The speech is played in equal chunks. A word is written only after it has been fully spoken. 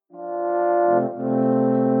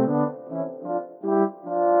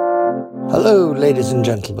Hello, ladies and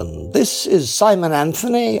gentlemen. This is Simon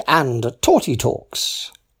Anthony and Torty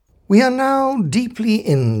Talks. We are now deeply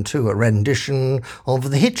into a rendition of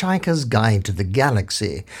The Hitchhiker's Guide to the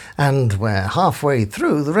Galaxy, and we're halfway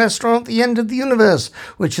through The Restaurant at the End of the Universe,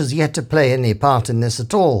 which has yet to play any part in this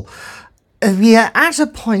at all. We are at a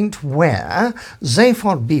point where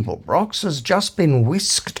Zaphod Beeblebrox has just been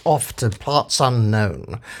whisked off to parts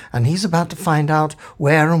unknown, and he's about to find out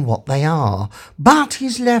where and what they are. But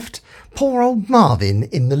he's left poor old Marvin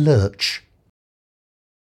in the lurch.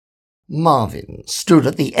 Marvin stood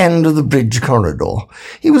at the end of the bridge corridor.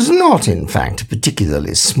 He was not, in fact, a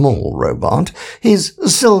particularly small robot. His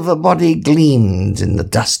silver body gleamed in the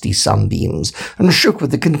dusty sunbeams and shook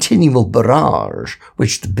with the continual barrage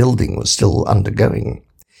which the building was still undergoing.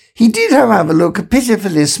 He did, however, look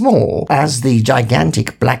pitifully small as the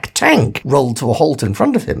gigantic black tank rolled to a halt in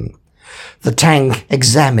front of him. The tank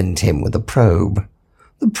examined him with a probe.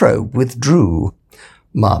 The probe withdrew.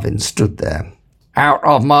 Marvin stood there. "Out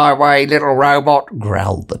of my way, little robot,"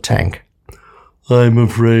 growled the tank. "I'm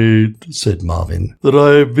afraid," said Marvin, "that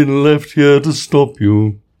I've been left here to stop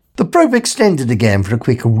you." The probe extended again for a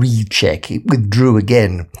quick recheck. It withdrew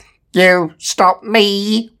again. "You stop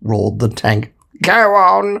me," roared the tank. "Go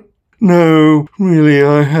on." "No, really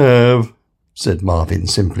I have," said Marvin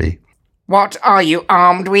simply. "What are you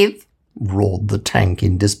armed with?" roared the tank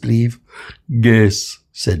in disbelief. "Guess,"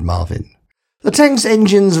 said Marvin. The tank's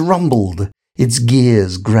engines rumbled. Its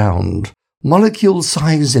gears ground.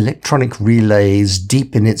 Molecule-sized electronic relays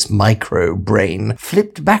deep in its micro-brain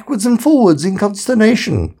flipped backwards and forwards in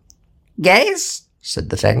consternation. "Yes," said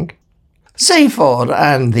the tank. Zaphod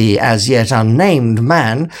and the as-yet unnamed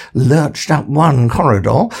man lurched up one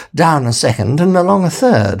corridor, down a second, and along a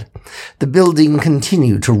third. The building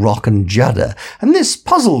continued to rock and judder, and this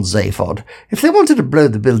puzzled Zaphod. If they wanted to blow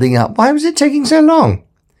the building up, why was it taking so long?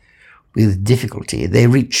 With difficulty, they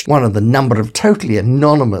reached one of the number of totally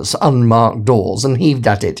anonymous, unmarked doors and heaved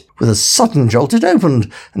at it. With a sudden jolt, it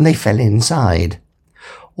opened, and they fell inside.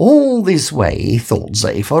 All this way, thought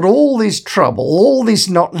Zaphod, all this trouble, all this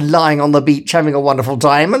not lying on the beach having a wonderful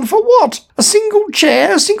time, and for what? A single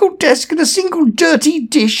chair, a single desk, and a single dirty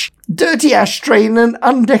dish, dirty ashtray in an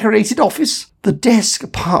undecorated office. The desk,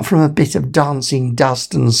 apart from a bit of dancing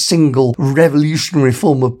dust and a single revolutionary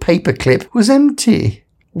form of paperclip, was empty.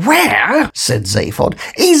 "Where," said Zaphod,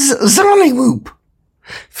 "is Zarlywhoop?"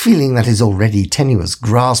 Feeling that his already tenuous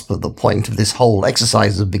grasp of the point of this whole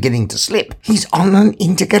exercise was beginning to slip. "He's on an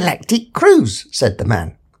intergalactic cruise," said the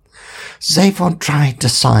man. Zaphod tried to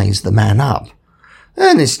size the man up.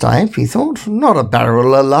 Earnest type, he thought, not a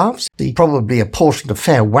barrel of laughs. He probably apportioned a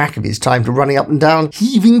fair whack of his time to running up and down,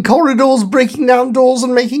 heaving corridors, breaking down doors,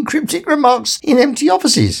 and making cryptic remarks in empty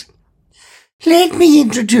offices. "Let me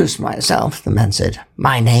introduce myself," the man said.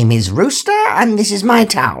 "My name is Rooster, and this is my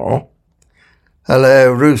towel."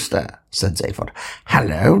 "Hello, Rooster," said Zaphod.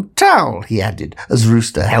 "Hello, towel," he added, as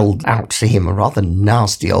Rooster held out to him a rather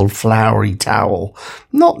nasty old flowery towel.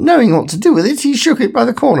 Not knowing what to do with it, he shook it by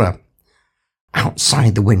the corner.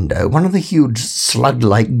 Outside the window, one of the huge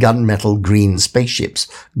slug-like gunmetal green spaceships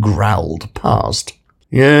growled past.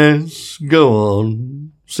 "Yes, go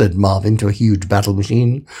on," said Marvin to a huge battle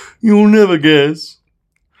machine. "You'll never guess."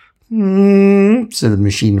 Said the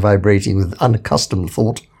machine, vibrating with unaccustomed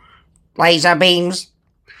thought. "Laser beams?"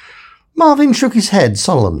 Marvin shook his head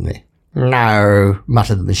solemnly. "No,"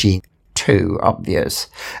 muttered the machine. "Too obvious."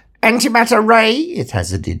 "Antimatter ray?" it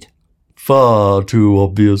hazarded. "Far too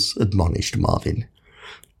obvious," admonished Marvin.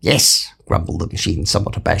 "Yes," grumbled the machine,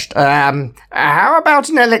 somewhat abashed. How about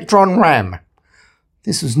an electron ram?"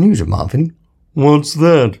 This was new to Marvin. "What's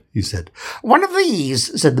that?" he said. "One of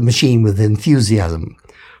these," said the machine with enthusiasm.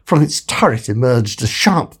 From its turret emerged a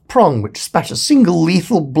sharp prong which spat a single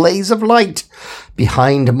lethal blaze of light.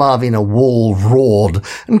 Behind Marvin a wall roared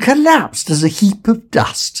and collapsed as a heap of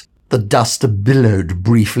dust. The dust billowed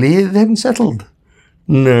briefly, then settled.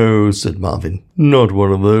 "No," said Marvin, "not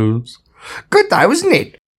one of those." "Good though, isn't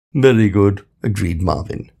it?" "Very good," agreed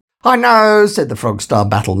Marvin. "I know," said the Frogstar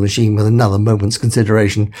battle machine with another moment's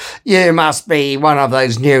consideration. "You must be one of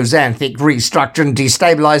those new Xanthic restructure and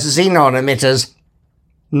destabilizer xenon emitters."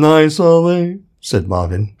 "Nice, are they?" said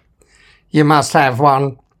Marvin. "You must have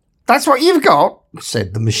one." "That's what you've got,"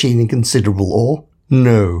 said the machine in considerable awe.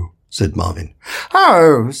 "No," said Marvin.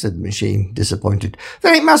 "Oh," said the machine, disappointed.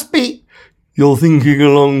 "Then it must be—" "You're thinking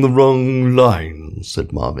along the wrong lines,"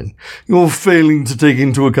 said Marvin. "You're failing to take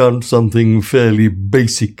into account something fairly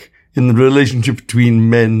basic in the relationship between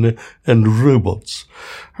men and robots.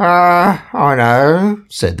 I know,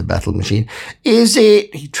 said the battle machine. Is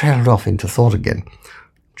it... He trailed off into thought again.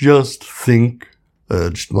 Just think,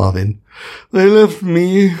 urged Marvin. They left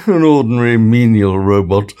me, an ordinary menial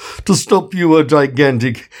robot, to stop you, a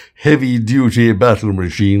gigantic, heavy-duty battle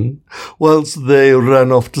machine, whilst they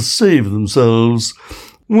ran off to save themselves.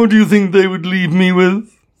 What do you think they would leave me with?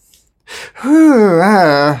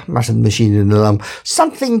 Muttered the machine in alarm.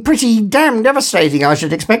 Something pretty damn devastating, I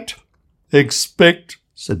should expect. Expect,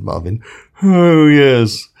 said Marvin. Oh,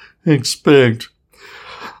 yes, expect.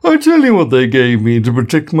 I tell you what they gave me to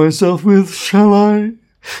protect myself with, shall I?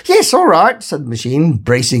 Yes, all right, said the machine,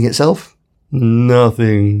 bracing itself.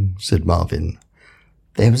 Nothing, said Marvin.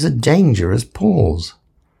 There was a dangerous pause.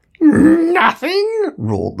 Nothing,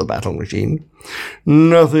 roared the battle machine.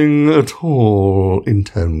 Nothing at all,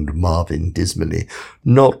 intoned Marvin dismally.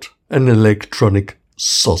 Not an electronic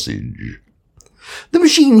sausage. The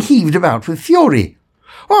machine heaved about with fury.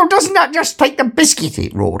 Well, doesn't that just take the biscuit,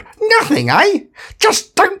 it roared. Nothing, eh?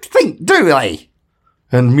 Just don't think, do they?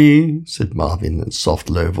 And me, said Marvin in a soft,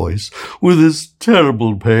 low voice, with this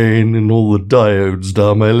terrible pain in all the diodes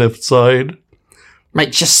down my left side.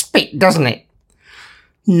 Makes you spit, doesn't it?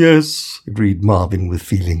 Yes, agreed Marvin with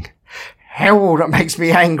feeling. Hell, that makes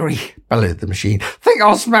me angry, bellowed the machine. Think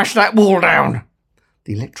I'll smash that wall down.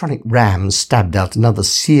 The electronic ram stabbed out another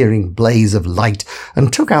searing blaze of light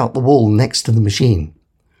and took out the wall next to the machine.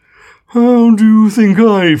 How do you think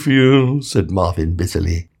I feel? Said Marvin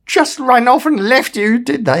bitterly. Just ran off and left you,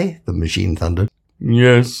 did they? The machine thundered.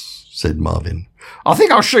 Yes, said Marvin. I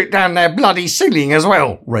think I'll shoot down their bloody ceiling as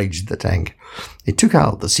well, raged the tank. It took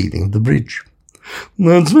out the ceiling of the bridge.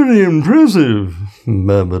 That's very impressive,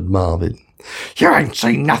 murmured Marvin. You ain't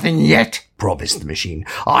seen nothing yet, promised the machine.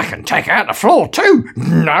 I can take out the floor too,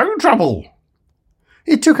 no trouble.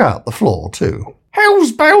 It took out the floor too.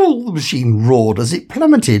 Hell's bell, the machine roared as it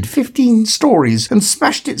plummeted 15 stories and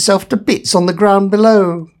smashed itself to bits on the ground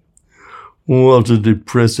below. What a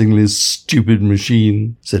depressingly stupid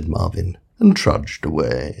machine, said Marvin, and trudged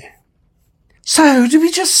away. So, do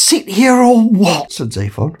we just sit here or what? Said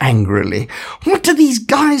Zaphod angrily. What do these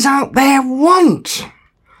guys out there want?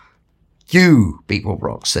 You,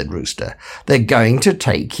 Beetlebrox, said Rooster. They're going to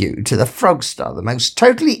take you to the Frogstar, the most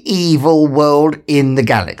totally evil world in the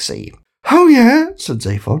galaxy. Oh, yeah, said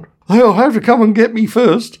Zaphod. They'll have to come and get me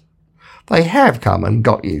first. They have come and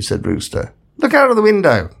got you, said Rooster. Look out of the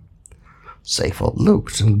window. Zaphod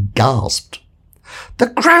looked and gasped. The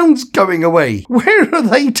ground's going away. Where are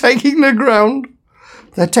they taking the ground?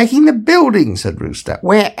 They're taking the building, said Rooster.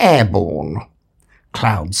 We're airborne.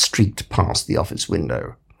 Clouds streaked past the office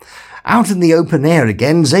window. Out in the open air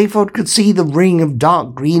again, Zaphod could see the ring of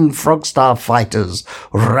dark green Frogstar fighters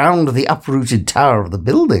round the uprooted tower of the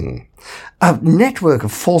building. A network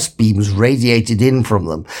of force beams radiated in from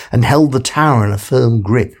them and held the tower in a firm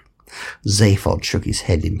grip. Zaphod shook his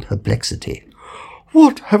head in perplexity.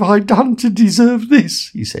 What have I done to deserve this?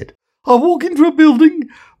 He said. I walk into a building,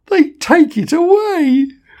 they take it away.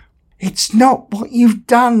 It's not what you've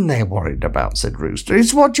done they're worried about, said Rooster.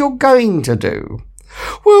 It's what you're going to do.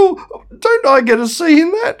 Well, don't I get a say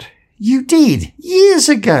in that? You did, years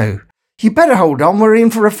ago. You better hold on, we're in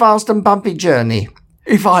for a fast and bumpy journey.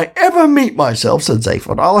 If I ever meet myself, said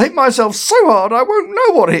Zaphod, I'll hit myself so hard I won't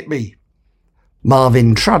know what hit me.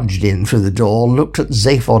 Marvin trudged in through the door, looked at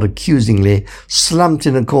Zaphod accusingly, slumped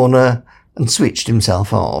in a corner, and switched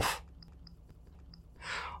himself off.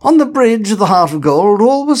 On the bridge of the Heart of Gold,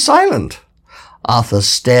 all was silent. Arthur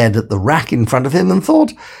stared at the rack in front of him and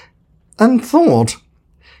thought.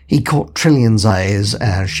 He caught Trillion's eyes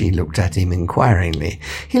as she looked at him inquiringly.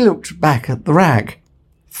 He looked back at the rack.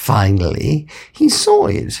 Finally, he saw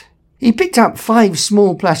it. He picked up 5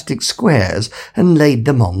 small plastic squares and laid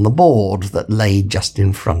them on the board that lay just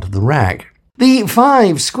in front of the rack. The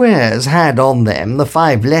 5 squares had on them the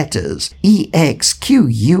 5 letters E, X, Q,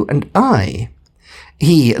 U, and I.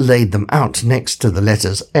 He laid them out next to the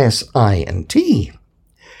letters S, I, and T.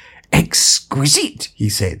 Exquisite, he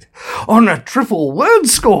said. On a triple word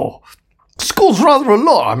score. Score's rather a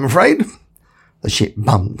lot, I'm afraid. The ship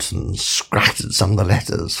bumped and scrattered some of the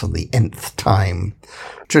letters for the nth time.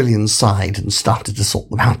 Trillion sighed and started to sort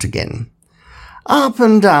them out again. Up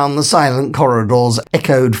and down the silent corridors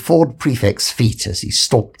echoed Ford Prefect's feet as he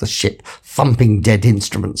stalked the ship, thumping dead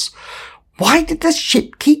instruments. Why did the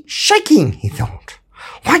ship keep shaking, he thought.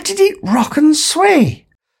 Why did it rock and sway?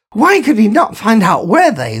 Why could he not find out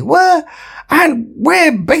where they were, and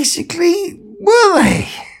where basically were they?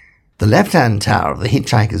 The left-hand tower of the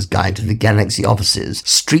Hitchhiker's Guide to the Galaxy offices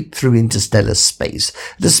streaked through interstellar space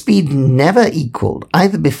at a speed never equalled,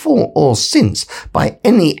 either before or since, by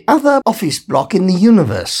any other office block in the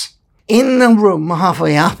universe. In a room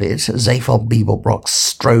halfway up it, Zaphod Beeblebrox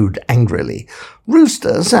strode angrily.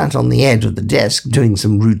 Rooster sat on the edge of the desk doing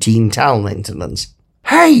some routine towel maintenance.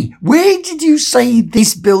 "Hey, where did you say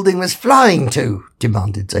this building was flying to?"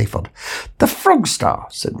 demanded Zaphod. "The Frog Star,"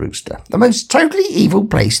 said Rooster. "The most totally evil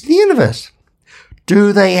place in the universe."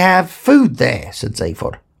 "Do they have food there?" said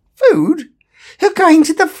Zaphod. "Food? You're going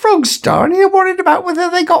to the Frog Star and you're worried about whether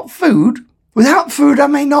they got food? Without food I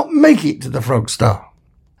may not make it to the Frog Star."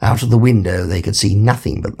 Out of the window they could see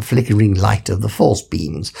nothing but the flickering light of the force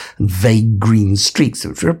beams and vague green streaks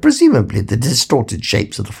which were presumably the distorted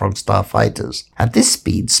shapes of the Frog Star fighters. At this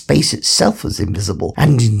speed, space itself was invisible,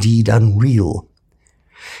 and indeed unreal.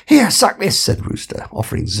 "Here, suck this," said Rooster,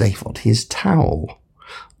 offering Zaphod his towel.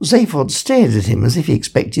 Zaphod stared at him as if he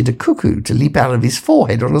expected a cuckoo to leap out of his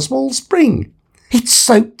forehead on a small spring. "It's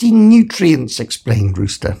soaked in nutrients," explained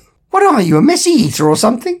Rooster. "What are you, a messy eater or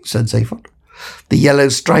something?" said Zaphod. "The yellow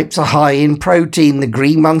stripes are high in protein, the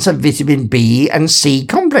green ones have vitamin B and C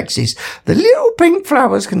complexes. The little pink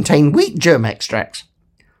flowers contain wheat germ extracts."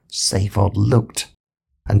 Zaphod looked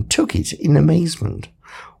and took it in amazement.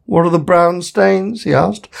 "What are the brown stains?" he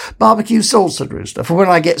asked. "Barbecue sauce," said Rooster, "for when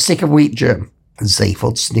I get sick of wheat germ."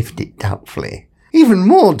 Zaphod sniffed it doubtfully. Even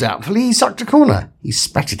more doubtfully, he sucked a corner. He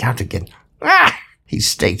spat it out again. "Ah!" he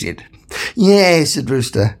stated. "Yeah," said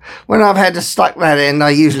Rooster. "When I've had to suck that end, I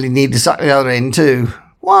usually need to suck the other end too."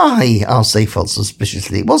 "Why?" asked Zaphod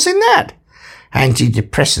suspiciously. "What's in that?"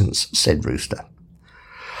 "Antidepressants," said Rooster.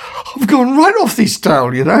 "I've gone right off this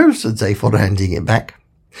towel, you know," said Zaphod, handing it back.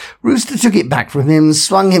 Rooster took it back from him,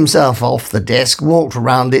 swung himself off the desk, walked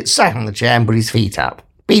around it, sat on the chair and put his feet up.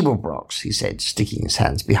 "Beeblebrox," he said, sticking his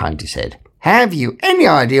hands behind his head. "Have you any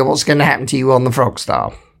idea what's going to happen to you on the Frog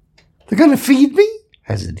Star?" "They're going to feed me?"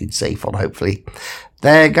 hazarded Zaphod hopefully.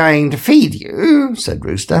 "They're going to feed you," said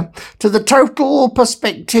Rooster, "to the total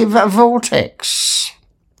perspective vortex."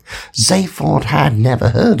 Zaphod had never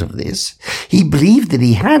heard of this. He believed that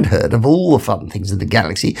he had heard of all the fun things in the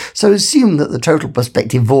galaxy, so assumed that the total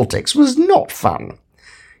perspective vortex was not fun.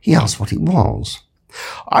 He asked what it was.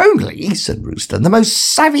 "Only," said Rooster, "the most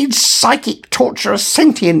savage, psychic torture a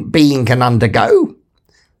sentient being can undergo."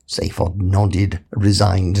 Zaphod nodded a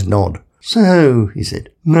resigned nod. "So," he said,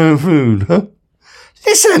 "no food, huh?"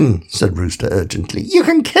 "Listen," said Rooster urgently, "you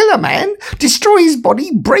can kill a man, destroy his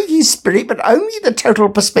body, break his spirit, but only the total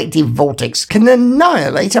perspective vortex can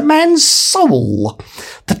annihilate a man's soul.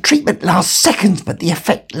 The treatment lasts seconds, but the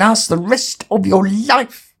effect lasts the rest of your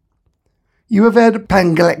life." "You have had a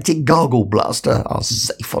pangalactic gargle blaster?" asked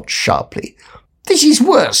Zaphod sharply. "This is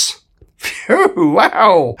worse." "Phew,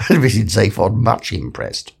 wow," admitted Zaphod, much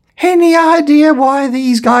impressed. "Any idea why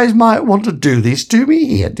these guys might want to do this to me?"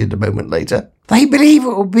 he added a moment later. "They believe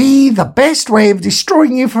it will be the best way of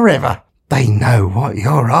destroying you forever. They know what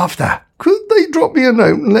you're after." "Couldn't they drop me a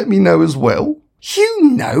note and let me know as well?"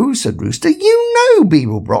 "You know," said Rooster. "You know,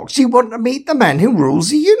 Beeblebrox. You want to meet the man who rules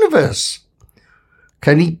the universe."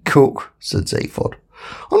 "Can he cook?" said Zaphod.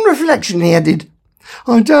 On reflection, he added,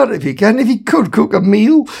 "I doubt if he can. If he could cook a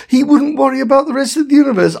meal, he wouldn't worry about the rest of the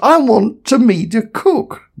universe. I want to meet a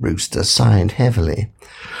cook." Rooster sighed heavily.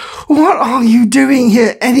 "What are you doing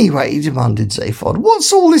here anyway?" demanded Zaphod.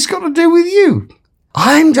 "What's all this got to do with you?"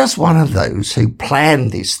 "I'm just one of those who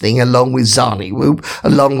planned this thing along with Zarniwoop,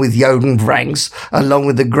 along with Yoden Vranks, along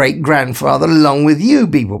with the great-grandfather, along with you,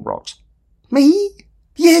 Beeblebrox." "Me?"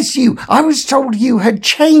 "Yes, you. I was told you had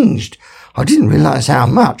changed. I didn't realize how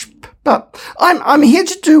much. But I'm here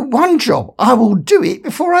to do one job. I will do it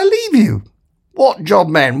before I leave you." "What job,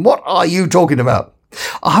 man? What are you talking about?"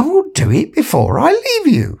 "I will do it before I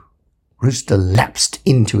leave you." Rooster lapsed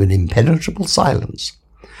into an impenetrable silence.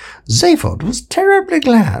 Zaphod was terribly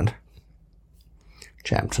glad.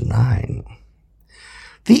 Chapter 9.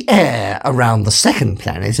 The air around the second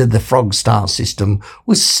planet of the Frog Star system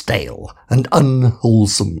was stale and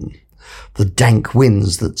unwholesome. The dank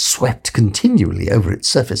winds that swept continually over its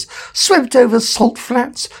surface swept over salt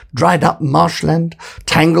flats, dried up marshland,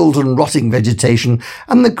 tangled and rotting vegetation,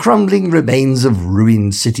 and the crumbling remains of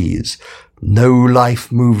ruined cities. No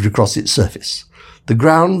life moved across its surface. The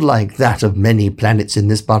ground, like that of many planets in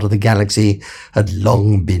this part of the galaxy, had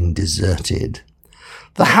long been deserted.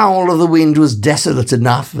 The howl of the wind was desolate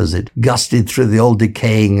enough as it gusted through the old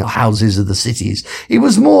decaying houses of the cities. It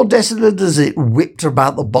was more desolate as it whipped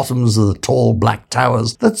about the bottoms of the tall black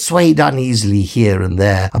towers that swayed uneasily here and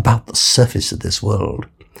there about the surface of this world.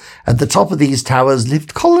 At the top of these towers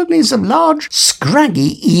lived colonies of large,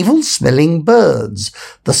 scraggy, evil-smelling birds,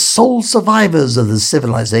 the sole survivors of the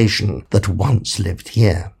civilization that once lived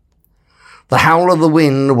here. The howl of the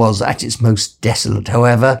wind was at its most desolate,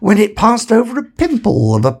 however, when it passed over a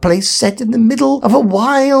pimple of a place set in the middle of a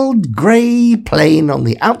wild, grey plain on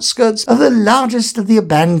the outskirts of the largest of the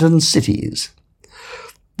abandoned cities.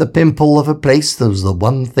 The pimple of a place that was the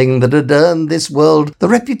one thing that had earned this world the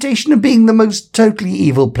reputation of being the most totally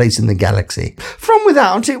evil place in the galaxy. From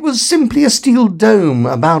without, it was simply a steel dome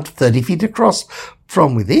about 30 feet across.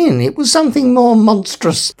 From within, it was something more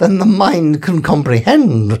monstrous than the mind can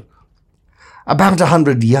comprehend. About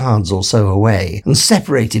 100 yards or so away, and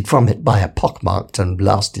separated from it by a pockmarked and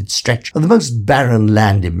blasted stretch of the most barren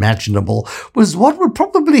land imaginable, was what would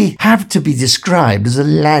probably have to be described as a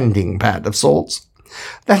landing pad of sorts.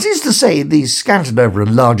 That is to say, these scattered over a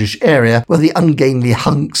largish area were the ungainly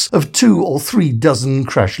hunks of 2 or 3 dozen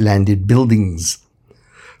crash-landed buildings.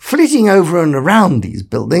 Flitting over and around these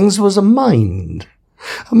buildings was a mind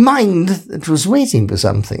that was waiting for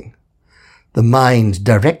something. The mind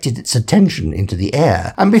directed its attention into the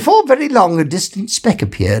air, and before very long a distant speck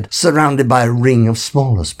appeared, surrounded by a ring of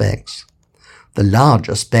smaller specks. The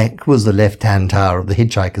larger speck was the left-hand tower of the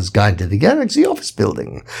Hitchhiker's Guide to the Galaxy office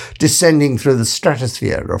building, descending through the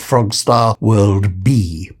stratosphere of Frogstar World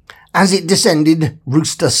B. As it descended,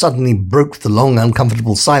 Rooster suddenly broke the long,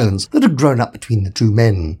 uncomfortable silence that had grown up between the two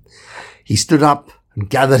men. He stood up and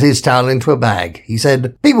gathered his towel into a bag. He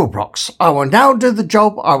said, "Beeblebrox, I will now do the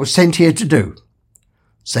job I was sent here to do."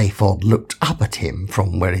 Zaphod looked up at him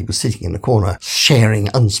from where he was sitting in the corner, sharing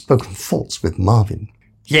unspoken thoughts with Marvin.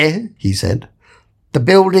 "Yeah," he said. "The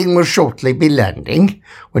building will shortly be landing.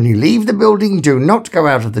 When you leave the building, do not go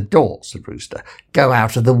out of the door," said Rooster. "Go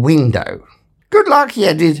out of the window." "Good luck," he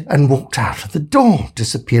added, and walked out of the door,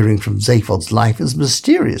 disappearing from Zaphod's life as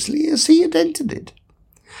mysteriously as he had entered it.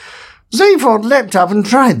 Zaphod leapt up and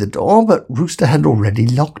tried the door, but Rooster had already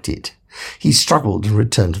locked it. He struggled and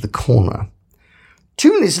returned to the corner.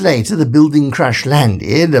 2 minutes later, the building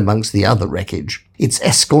crash-landed amongst the other wreckage. Its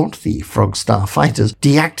escort, the Frogstar fighters,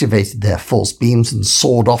 deactivated their force beams and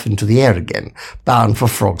soared off into the air again, bound for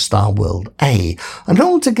Frogstar World A, an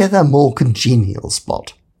altogether more congenial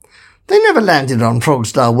spot. They never landed on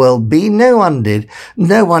Frogstar World B, no one did.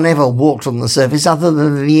 No one ever walked on the surface other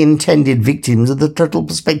than the intended victims of the Total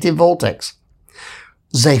Perspective Vortex.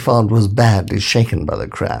 Zaphod was badly shaken by the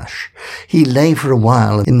crash. He lay for a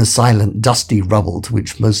while in the silent, dusty rubble to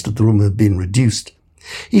which most of the room had been reduced.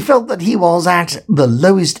 He felt that he was at the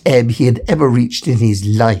lowest ebb he had ever reached in his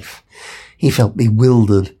life. He felt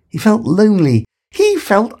bewildered. He felt lonely. He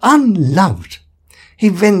felt unloved.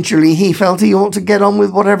 Eventually, he felt he ought to get on with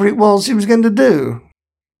whatever it was he was going to do.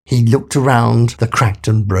 He looked around the cracked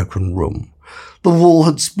and broken room. The wall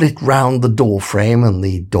had split round the door frame and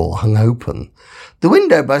the door hung open. The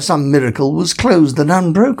window, by some miracle, was closed and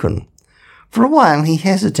unbroken. For a while he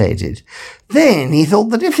hesitated. Then he thought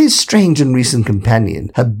that if his strange and recent companion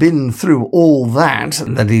had been through all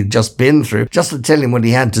that he'd just been through, just to tell him what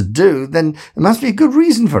he had to do, then there must be a good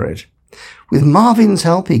reason for it. With Marvin's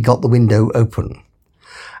help, he got the window open.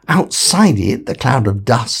 Outside it, the cloud of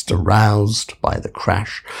dust aroused by the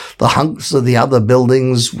crash, the hunks of the other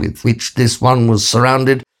buildings with which this one was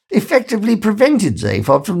surrounded, effectively prevented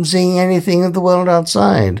Zaphod from seeing anything of the world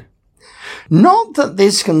outside. Not that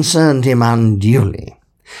this concerned him unduly.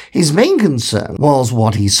 His main concern was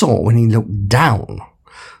what he saw when he looked down.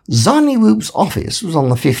 Zarniwoop's office was on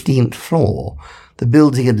the 15th floor. The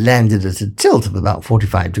building had landed at a tilt of about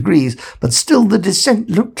 45 degrees, but still the descent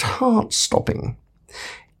looked heart-stopping.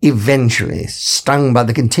 Eventually, stung by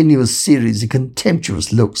the continuous series of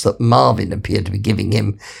contemptuous looks that Marvin appeared to be giving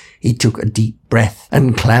him, he took a deep breath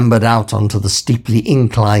and clambered out onto the steeply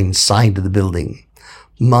inclined side of the building.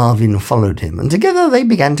 Marvin followed him, and together they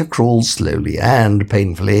began to crawl slowly and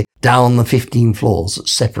painfully down the 15 floors that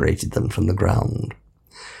separated them from the ground.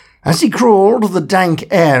 As he crawled, the dank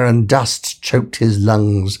air and dust choked his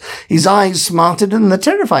lungs. His eyes smarted, and the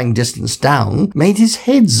terrifying distance down made his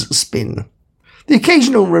head spin. The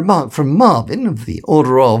occasional remark from Marvin, of the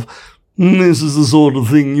order of, "This is the sort of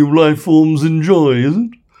thing you life forms enjoy, is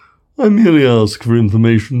it? I merely ask for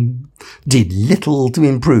information," did little to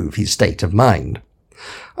improve his state of mind.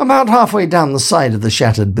 About halfway down the side of the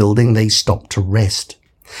shattered building, they stopped to rest.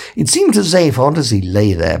 It seemed to Zaphod, as he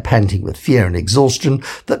lay there panting with fear and exhaustion,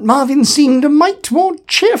 that Marvin seemed a mite more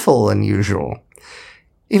cheerful than usual.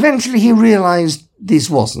 Eventually he realized this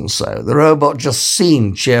wasn't so. The robot just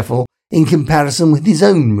seemed cheerful in comparison with his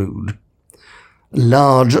own mood. A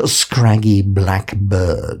large, scraggy black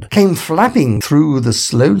bird came flapping through the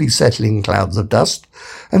slowly settling clouds of dust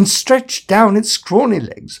and stretched down its scrawny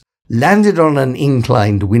legs, landed on an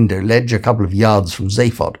inclined window ledge a couple of yards from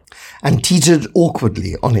Zaphod, and teetered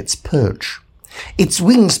awkwardly on its perch. Its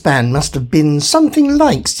wingspan must have been something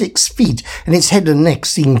like 6 feet, and its head and neck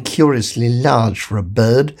seemed curiously large for a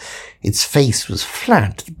bird. Its face was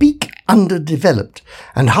flat, the beak underdeveloped,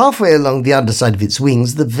 and halfway along the underside of its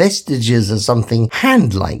wings the vestiges of something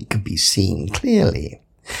hand-like could be seen clearly.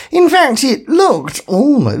 In fact, it looked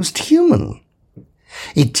almost human.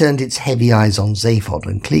 It turned its heavy eyes on Zaphod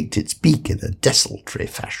and clicked its beak in a desultory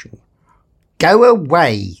fashion. "Go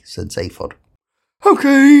away," said Zaphod.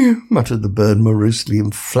 "Okay," muttered the bird morosely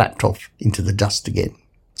and flapped off into the dust again.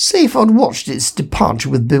 Zaphod watched its departure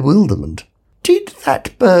with bewilderment. "Did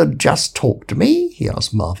that bird just talk to me?" he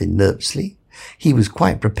asked Marvin nervously. He was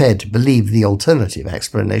quite prepared to believe the alternative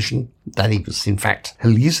explanation, that he was in fact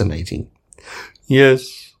hallucinating.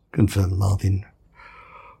 "Yes," confirmed Marvin.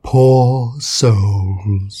 "Poor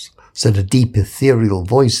souls," said a deep ethereal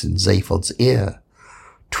voice in Zaphod's ear.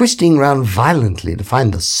 Twisting round violently to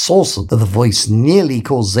find the source of the voice nearly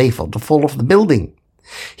caused Zaphod to fall off the building.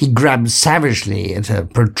 He grabbed savagely at a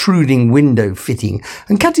protruding window fitting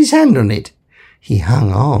and cut his hand on it. He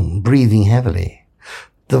hung on, breathing heavily.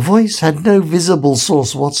 The voice had no visible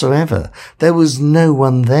source whatsoever. There was no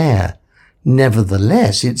one there.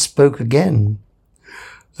 Nevertheless, it spoke again.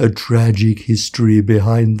 "A tragic history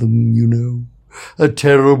behind them, you know. A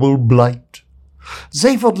terrible blight."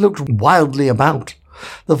 Zaphod looked wildly about.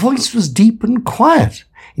 The voice was deep and quiet.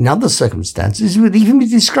 In other circumstances, it would even be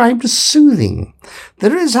described as soothing.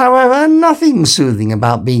 There is, however, nothing soothing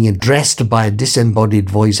about being addressed by a disembodied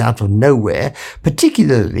voice out of nowhere,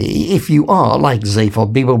 particularly if you are, like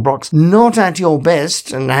Zaphod Beeblebrox, not at your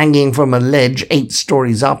best and hanging from a ledge 8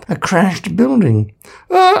 stories up a crashed building.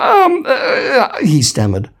 He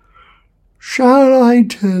stammered. "Shall I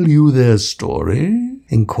tell you their story?"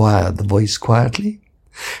 inquired the voice quietly.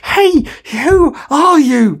 "Hey, who are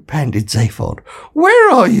you?" panted Zaphod.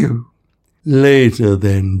 "Where are you?" "Later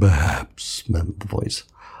then, perhaps," murmured the voice.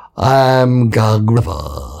 "I am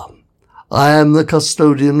Gargrava. I am the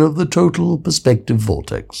custodian of the total perspective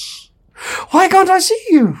vortex." "Why can't I see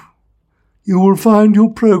you?" "You will find your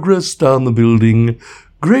progress down the building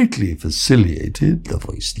greatly facilitated," the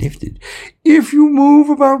voice lifted, "if you move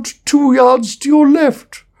about 2 yards to your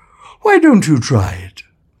left. Why don't you try it?"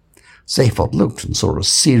 Zaphod looked and saw a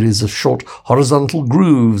series of short horizontal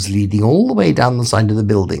grooves leading all the way down the side of the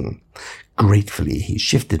building. Gratefully, he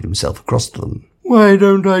shifted himself across to them. "Why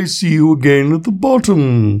don't I see you again at the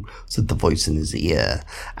bottom?" said the voice in his ear,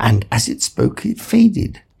 and as it spoke, it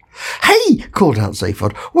faded. "Hey!" called out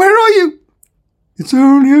Zaphod. "Where are you?" "It's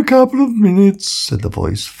only a couple of minutes," said the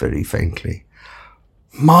voice very faintly.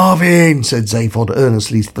 "Marvin," said Zaphod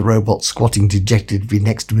earnestly to the robot squatting dejectedly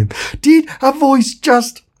next to him, "did a voice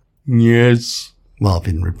just—" "Yes,"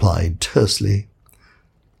 Marvin replied tersely.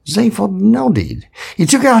 Zaphod nodded. He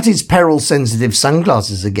took out his peril-sensitive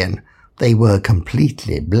sunglasses again. They were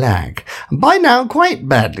completely black, and by now quite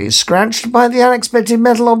badly scratched by the unexpected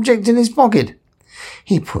metal object in his pocket.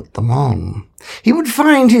 He put them on. He would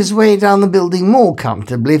find his way down the building more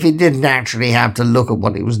comfortably if he didn't actually have to look at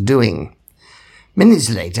what he was doing. Minutes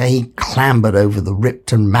later, he clambered over the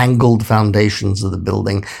ripped and mangled foundations of the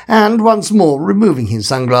building, and once more, removing his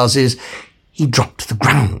sunglasses, he dropped to the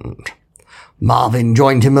ground. Marvin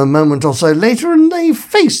joined him a moment or so later and lay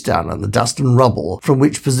face down in the dust and rubble, from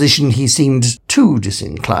which position he seemed too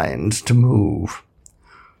disinclined to move.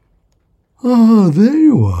 "Ah, there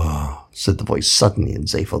you are," said the voice suddenly in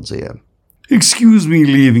Zaphod's ear. "Excuse me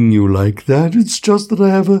leaving you like that. It's just that I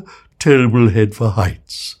have a terrible head for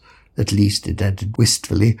heights. At least," it added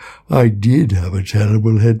wistfully, "I did have a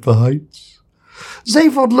terrible head for heights."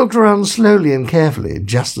 Zaphod looked around slowly and carefully,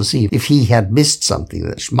 just to see if he had missed something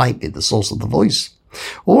that might be the source of the voice.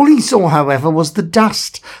 All he saw, however, was the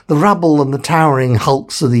dust, the rubble, and the towering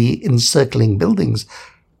hulks of the encircling buildings.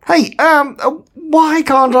 "Hey, why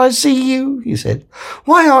can't I see you?" he said.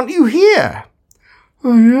 "Why aren't you here?"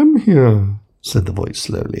 "I am here," said the voice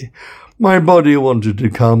slowly. "My body wanted to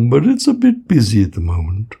come, but it's a bit busy at the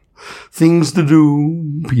moment. Things to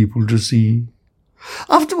do, people to see."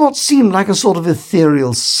 After what seemed like a sort of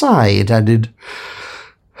ethereal sigh, it added,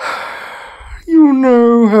 "You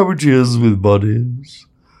know how it is with bodies."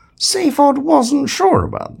 Zaphod wasn't sure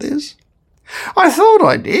about this. "I thought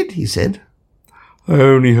I did," he said. "I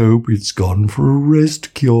only hope it's gone for a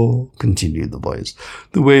rest cure," continued the voice.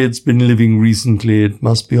 "The way it's been living recently, it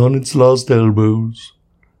must be on its last elbows."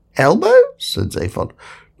 "Elbows?" said Zaphod.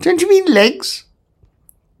 "Don't you mean legs?"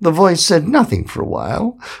 The voice said nothing for a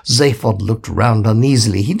while. Zaphod looked round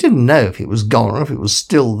uneasily. He didn't know if it was gone or if it was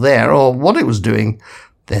still there or what it was doing.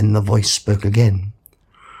 Then the voice spoke again.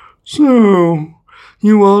 So,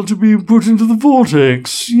 you are to be put into the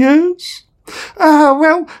vortex, yes?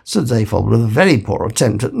 Well, said Zaphod with a very poor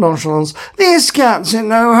attempt at nonchalance, this cat's in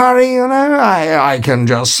no hurry, you know. I can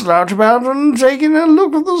just slouch about and take in a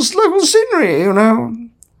look at the local scenery, you know.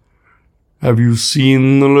 Have you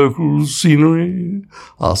seen the local scenery?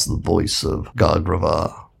 Asked the voice of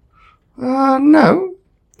Gargravar. No.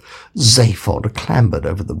 Zaphod clambered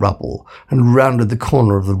over the rubble and rounded the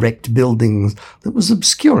corner of the wrecked buildings that was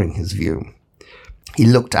obscuring his view. He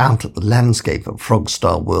looked out at the landscape of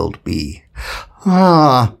Frogstar World B.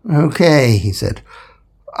 Okay, he said.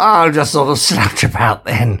 I'll just sort of slouch about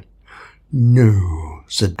then. No,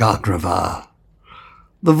 said Gargravar.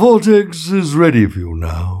 The vortex is ready for you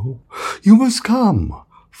now. You must come.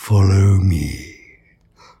 Follow me.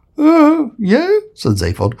 Yeah, said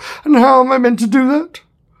Zaphod. And how am I meant to do that?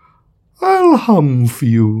 I'll hum for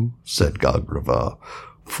you, said Gargravar.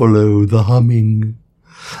 Follow the humming.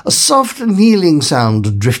 A soft, kneeling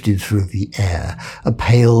sound drifted through the air, a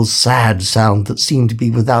pale, sad sound that seemed to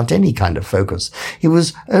be without any kind of focus. It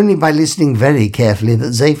was only by listening very carefully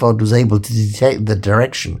that Zaphod was able to detect the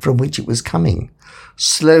direction from which it was coming.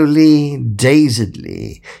 Slowly,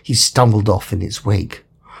 dazedly, he stumbled off in its wake.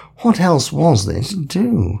 What else was there to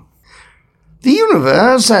do? The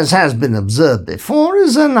universe, as has been observed before,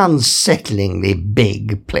 is an unsettlingly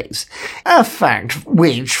big place, a fact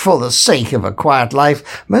which, for the sake of a quiet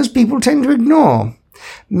life, most people tend to ignore.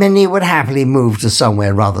 Many would happily move to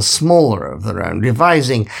somewhere rather smaller of their own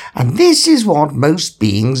devising, and this is what most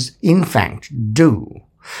beings, in fact, do.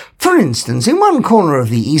 For instance, in one corner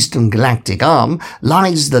of the eastern galactic arm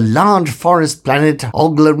lies the large forest planet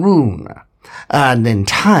Oglaroon, an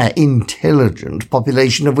entire intelligent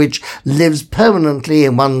population of which lives permanently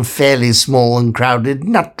in one fairly small and crowded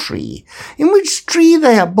nut tree, in which tree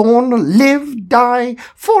they are born, live, die,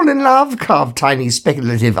 fall in love, carve tiny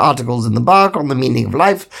speculative articles in the bark on the meaning of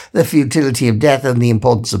life, the futility of death and the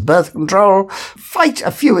importance of birth control, fight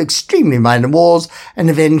a few extremely minor wars, and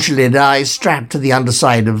eventually die strapped to the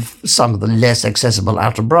underside of some of the less accessible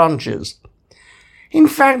outer branches. In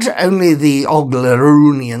fact, only the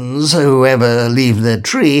Oglaroonians who ever leave their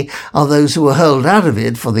tree are those who are hurled out of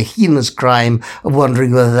it for the heinous crime of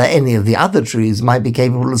wondering whether any of the other trees might be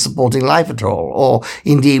capable of supporting life at all, or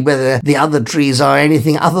indeed whether the other trees are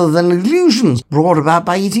anything other than illusions brought about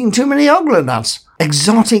by eating too many Ogla nuts.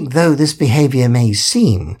 Exotic though this behaviour may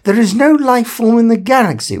seem, there is no life form in the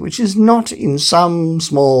galaxy which is not in some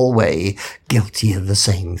small way guilty of the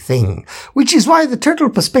same thing, which is why the total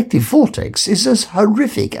perspective vortex is as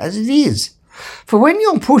horrific as it is. For when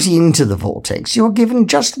you're put into the vortex, you're given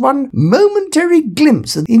just one momentary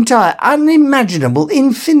glimpse of the entire unimaginable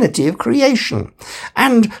infinity of creation,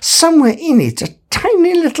 and somewhere in it a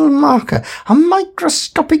tiny little marker, a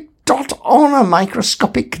microscopic dot on a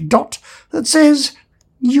microscopic dot that says,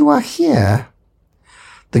 "You are here."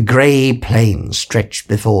 The grey plain stretched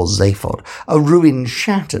before Zaphod, a ruined,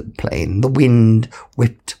 shattered plain. The wind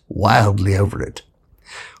whipped wildly over it.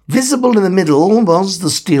 Visible in the middle was the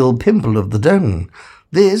steel pimple of the dome.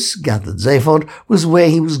 This, gathered Zaphod, was where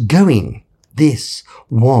he was going. This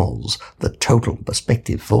was the total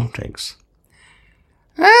perspective vortex.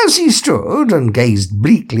 As he stood and gazed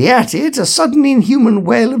bleakly at it, a sudden inhuman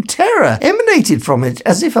wail of terror emanated from it,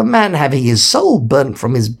 as if a man having his soul burnt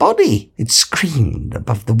from his body. It screamed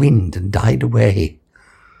above the wind and died away.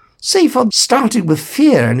 Zaphod started with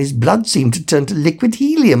fear, and his blood seemed to turn to liquid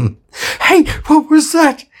helium. "Hey, what was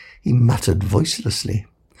that?" he muttered voicelessly.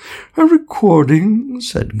 "A recording,"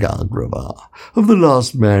 said Gargravar, "of the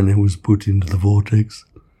last man who was put into the vortex.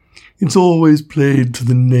 It's always played to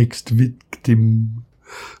the next victim.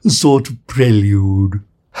 A sort of prelude."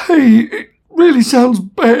 "Hey, it really sounds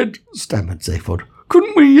bad," stammered Zaphod.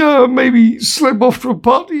 "Couldn't we, maybe slip off to a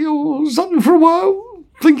party or something for a while?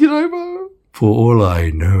 Think it over?" "For all I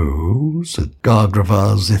know," said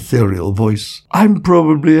Gargravar's ethereal voice, "I'm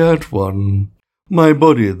probably at one. My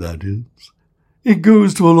body, that is. It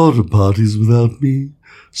goes to a lot of parties without me.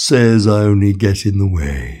 Says I only get in the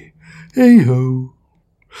way. Hey-ho."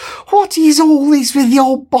 "What is all this with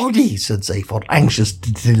your body?" said Zaphod, anxious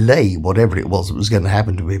to delay whatever it was that was going to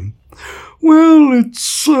happen to him. "Well,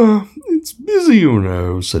 it's busy, you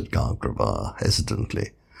know," said Gargravar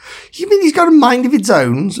hesitantly. "You mean he's got a mind of its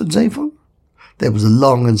own?" said Zaphod. There was a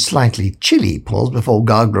long and slightly chilly pause before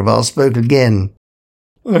Gargravar spoke again.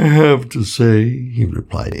 "I have to say," he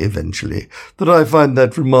replied eventually, "that I find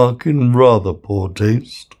that remark in rather poor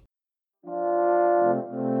taste."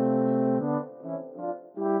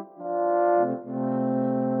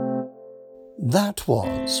 That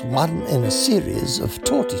was one in a series of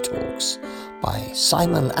Torty Talks by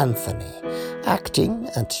Simon Anthony, acting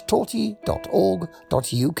at torty.org.uk.